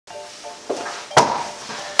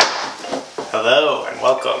Hello and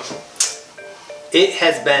welcome. It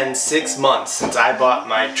has been 6 months since I bought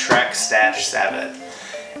my Trek Stache 7.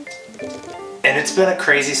 And it's been a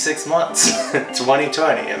crazy 6 months.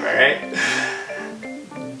 2020, am I right?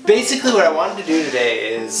 Basically what I wanted to do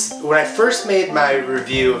today is, when I first made my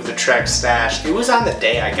review of the Trek Stache, it was on the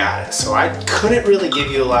day I got it, so I couldn't really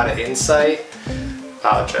give you a lot of insight.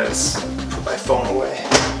 Apologize, put my phone away.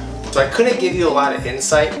 So I couldn't give you a lot of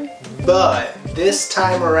insight, but this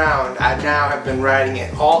time around, I now have been riding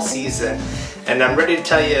it all season, and I'm ready to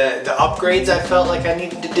tell you the upgrades I felt like I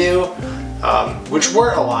needed to do, which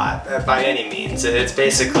weren't a lot by any means. It's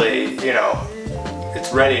basically, you know,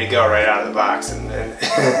 it's ready to go right out of the box,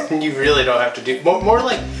 and you really don't have to do more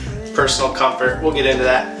like personal comfort. We'll get into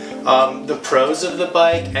that. The pros of the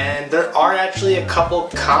bike, and there are actually a couple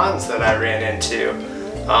cons that I ran into.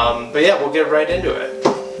 But yeah, we'll get right into it.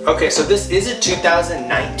 Okay, so this is a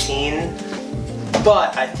 2019,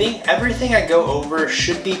 but I think everything I go over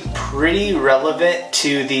should be pretty relevant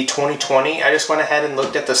to the 2020. I just went ahead and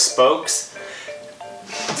looked at the spokes.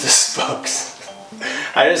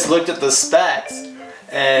 I just looked at the specs,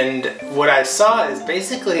 and what I saw is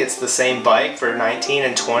basically it's the same bike for 19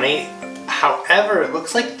 and 20. However, it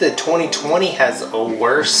looks like the 2020 has a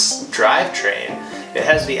worse drivetrain. It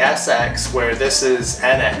has the SX, where this is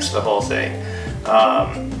NX, the whole thing.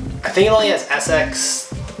 I think it only has SX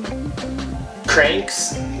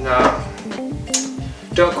cranks. No,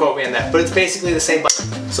 don't quote me on that, but it's basically the same bike.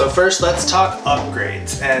 So first, let's talk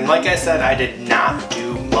upgrades. And like I said, I did not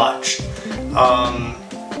do much.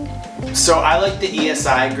 So I like the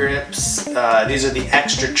ESI grips. These are the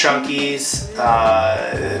extra chunkies.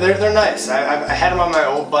 They're nice. I had them on my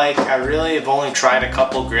old bike. I really have only tried a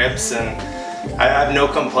couple grips, and I have no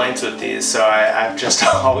complaints with these, so I've just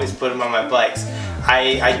always put them on my bikes.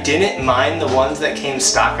 I didn't mind the ones that came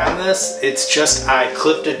stock on this. It's just I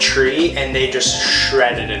clipped a tree and they just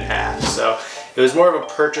shredded in half. So it was more of a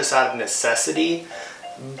purchase out of necessity.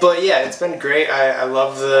 But yeah, it's been great. I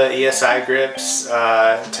love the ESI grips, 10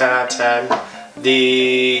 out of 10.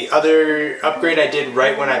 The other upgrade I did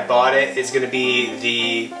right when I bought it is going to be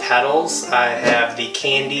the pedals. I have the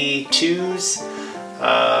Candy 2s.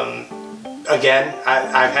 Again,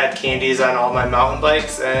 I've had candies on all my mountain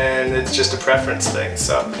bikes, and it's just a preference thing,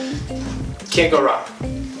 so can't go wrong.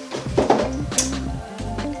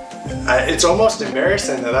 It's almost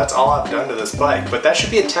embarrassing that that's all I've done to this bike, but that should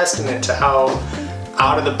be a testament to how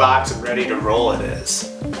out of the box and ready to roll it is.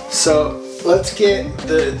 So let's get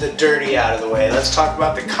the dirty out of the way. Let's talk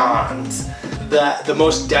about the cons. The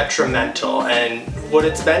most detrimental, and what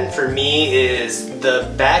it's been for me is the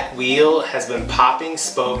back wheel has been popping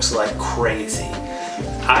spokes like crazy.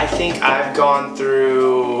 I think I've gone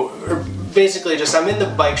through, or basically just I'm in the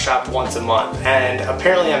bike shop once a month, and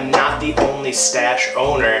apparently I'm not the only Stache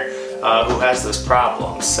owner who has this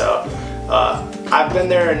problem. So I've been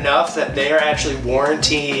there enough that they are actually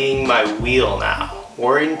warrantying my wheel now.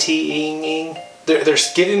 Warrantying? They're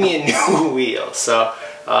giving me a new wheel. So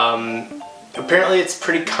apparently it's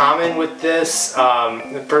pretty common with this.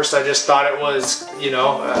 At first I just thought it was, you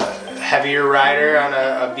know, a heavier rider on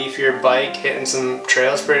a beefier bike hitting some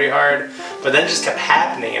trails pretty hard, but then it just kept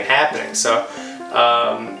happening and happening. So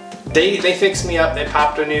they fixed me up. They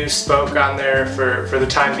popped a new spoke on there for the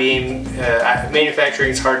time being. Manufacturing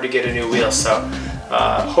is hard to get a new wheel, so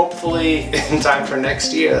hopefully in time for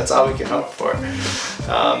next year. That's all we can hope for.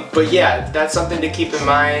 But yeah, that's something to keep in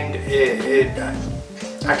mind.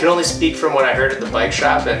 I can only speak from what I heard at the bike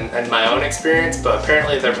shop and my own experience, but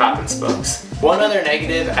apparently they're popping spokes. One other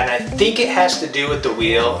negative, and I think it has to do with the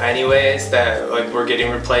wheel anyways, that like we're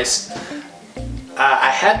getting replaced.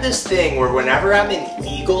 I had this thing where whenever I'm in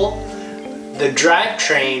Eagle, the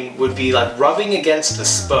drivetrain would be like rubbing against the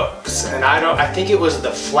spokes, and I think it was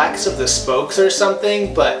the flex of the spokes or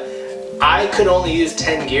something, but I could only use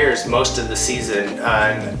 10 gears most of the season,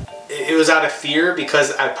 and it was out of fear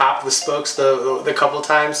because I popped the spokes the couple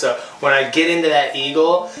times. So when I get into that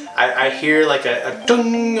Eagle, I hear like a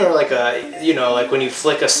dung, or like a, you know, like when you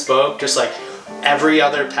flick a spoke, just like every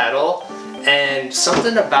other pedal. And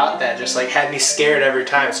something about that just like had me scared every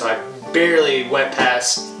time. So I barely went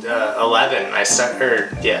past 11. I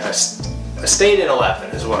stayed in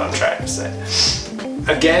 11 is what I'm trying to say.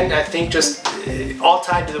 Again, I think just all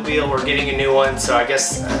tied to the wheel. We're getting a new one, so I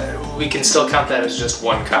guess we can still count that as just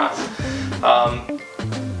one con.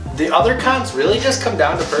 The other cons really just come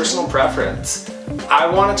down to personal preference. I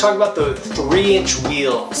want to talk about the 3-inch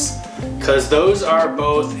wheels, because those are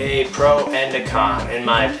both a pro and a con in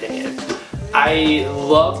my opinion. I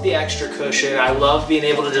love the extra cushion. I love being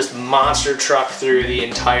able to just monster truck through the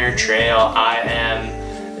entire trail. I am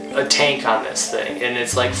a tank on this thing, and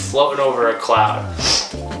it's like floating over a cloud.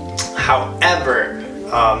 However,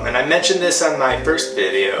 and I mentioned this on my first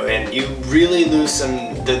video, and you really lose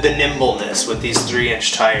the nimbleness with these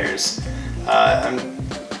 3-inch tires.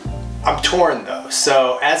 I'm torn though.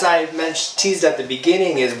 So as I teased at the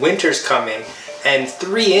beginning, is winter's coming, and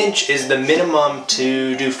 3-inch is the minimum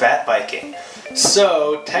to do fat biking.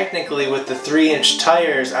 So technically with the 3-inch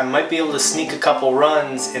tires, I might be able to sneak a couple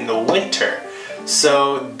runs in the winter.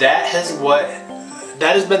 So that has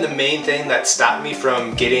been the main thing that stopped me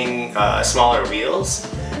from getting smaller wheels.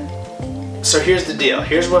 So here's the deal.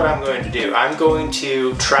 Here's what I'm going to do. I'm going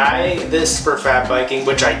to try this for fat biking,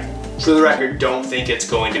 which I, for the record, don't think it's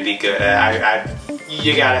going to be good.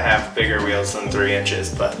 You gotta have bigger wheels than 3 inches,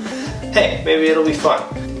 but hey, maybe it'll be fun.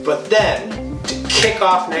 But then, to kick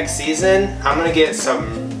off next season, I'm gonna get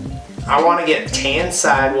I wanna get tan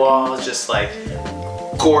sidewalls, just like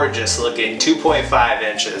gorgeous looking 2.5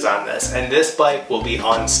 inches on this, and this bike will be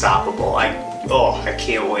unstoppable. I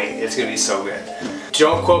can't wait. It's gonna be so good.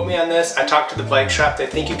 Don't quote me on this. I talked to the bike shop. They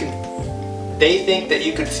think that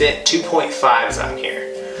you could fit 2.5s on here.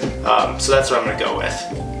 So that's what I'm gonna go with.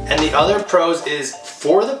 And the other pros is,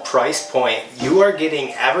 for the price point, you are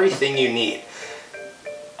getting everything you need.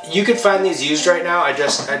 You could find these used right now. I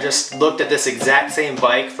just looked at this exact same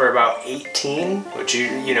bike for about $18, which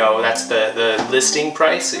you know that's the listing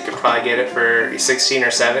price. So you could probably get it for $16 or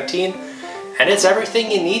 $17, and it's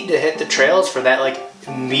everything you need to hit the trails for that like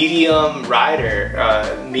medium rider,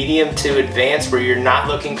 medium to advanced, where you're not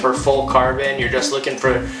looking for full carbon. You're just looking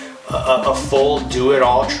for a full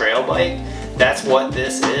do-it-all trail bike. That's what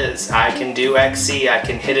this is. I can do XC, I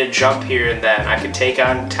can hit a jump here and then, I can take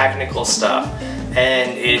on technical stuff,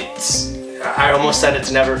 and I almost said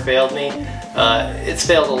it's never failed me. It's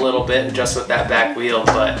failed a little bit just with that back wheel,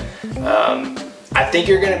 but I think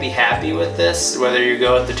you're going to be happy with this, whether you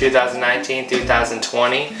go with the 2019,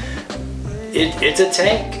 2020. It's a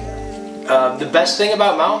tank. The best thing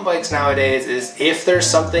about mountain bikes nowadays is if there's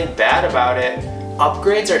something bad about it,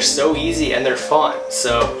 upgrades are so easy and they're fun.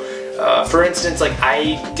 So for instance, like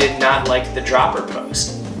I did not like the dropper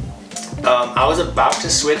post. I was about to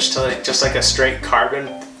switch to just like a straight carbon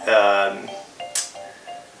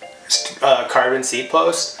seat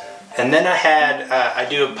post, and then I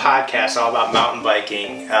do a podcast all about mountain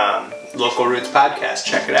biking, Local Roots podcast,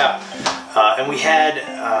 check it out. And we had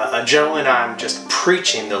a gentleman on just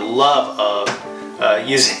preaching the love of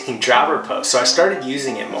using dropper posts. So I started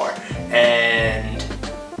using it more, and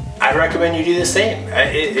I recommend you do the same.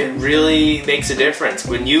 It really makes a difference.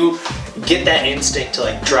 When you get that instinct to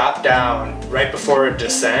like drop down right before a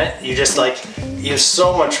descent, you just like, you're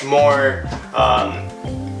so much more,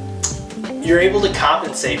 you're able to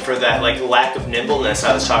compensate for that like lack of nimbleness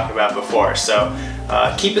I was talking about before. So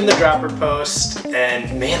keeping the dropper post,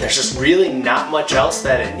 and man, there's just really not much else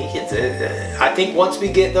that it needs. I think once we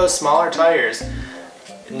get those smaller tires,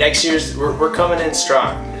 next year's we're coming in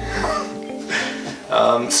strong.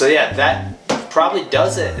 So yeah, that probably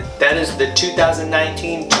does it. That is the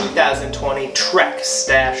 2019-2020 Trek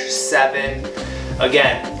Stache 7.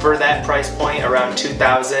 Again, for that price point, around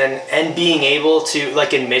 $2,000, and being able to,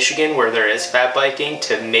 like in Michigan where there is fat biking,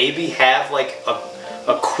 to maybe have like a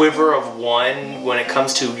quiver of one when it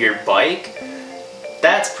comes to your bike,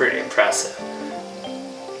 that's pretty impressive.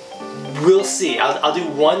 We'll see. I'll do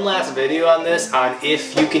one last video on this, on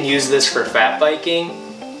if you can use this for fat biking,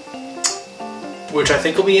 which I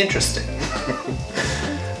think will be interesting.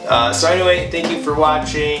 So anyway, thank you for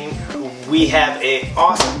watching. We have an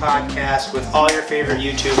awesome podcast with all your favorite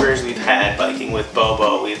YouTubers. We've had Biking with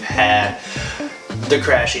Bobo, we've had The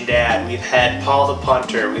Crashing Dad, we've had Paul the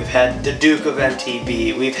Punter, we've had the Duke of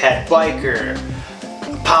MTB, we've had Biker.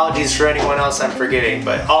 Apologies for anyone else I'm forgetting,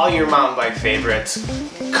 but all your mountain bike favorites,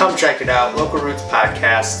 come check it out. Local Roots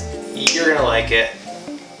Podcast. You're gonna like it.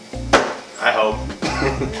 I hope.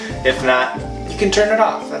 If not, you can turn it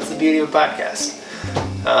off. That's the beauty of a podcast.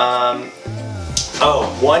 Oh,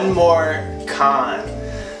 one more con.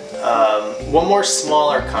 One more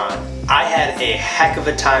smaller con. I had a heck of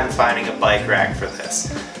a time finding a bike rack for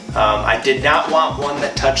this. I did not want one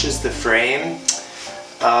that touches the frame.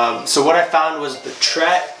 So what I found was the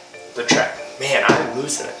Trek, man, I'm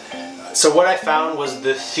losing it. So what I found was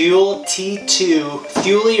the Thule T2,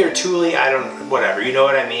 Thule or Thule, I don't know, whatever, you know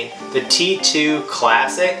what I mean. The T2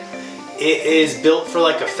 Classic. It is built for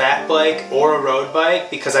like a fat bike or a road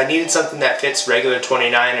bike, because I needed something that fits regular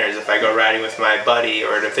 29ers if I go riding with my buddy,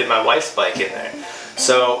 or to fit my wife's bike in there.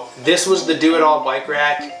 So this was the do-it-all bike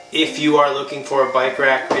rack. If you are looking for a bike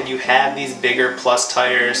rack and you have these bigger plus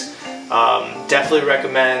tires, definitely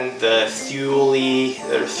recommend the Thule,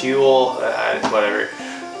 or Thule, whatever.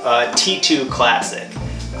 T2 Classic.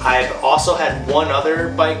 I've also had one other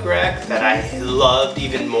bike rack that I loved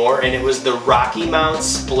even more, and it was the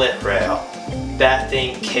Rockymounts Splitrail. That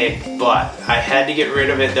thing kicked butt. I had to get rid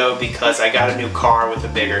of it though because I got a new car with a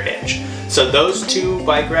bigger hitch. So those two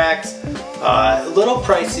bike racks, a little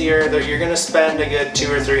pricier. You're gonna spend a good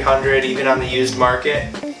 $200 or $300 even on the used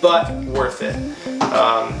market, but worth it.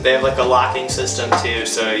 They have like a locking system too,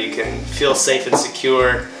 so you can feel safe and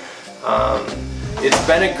secure. It's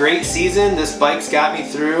been a great season. This bike's got me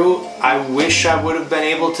through. I wish I would have been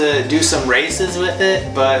able to do some races with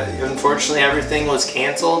it, but unfortunately everything was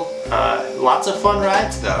canceled. Lots of fun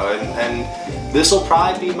rides though, and this will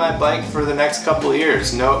probably be my bike for the next couple of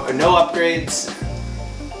years. No upgrades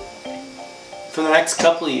for the next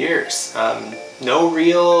couple of years. No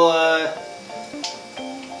real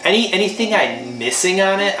anything I'm missing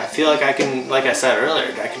on it. I feel like I can, like I said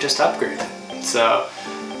earlier, I can just upgrade it. So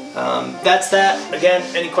that's that. Again,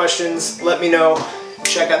 any questions, let me know.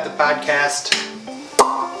 Check out the podcast.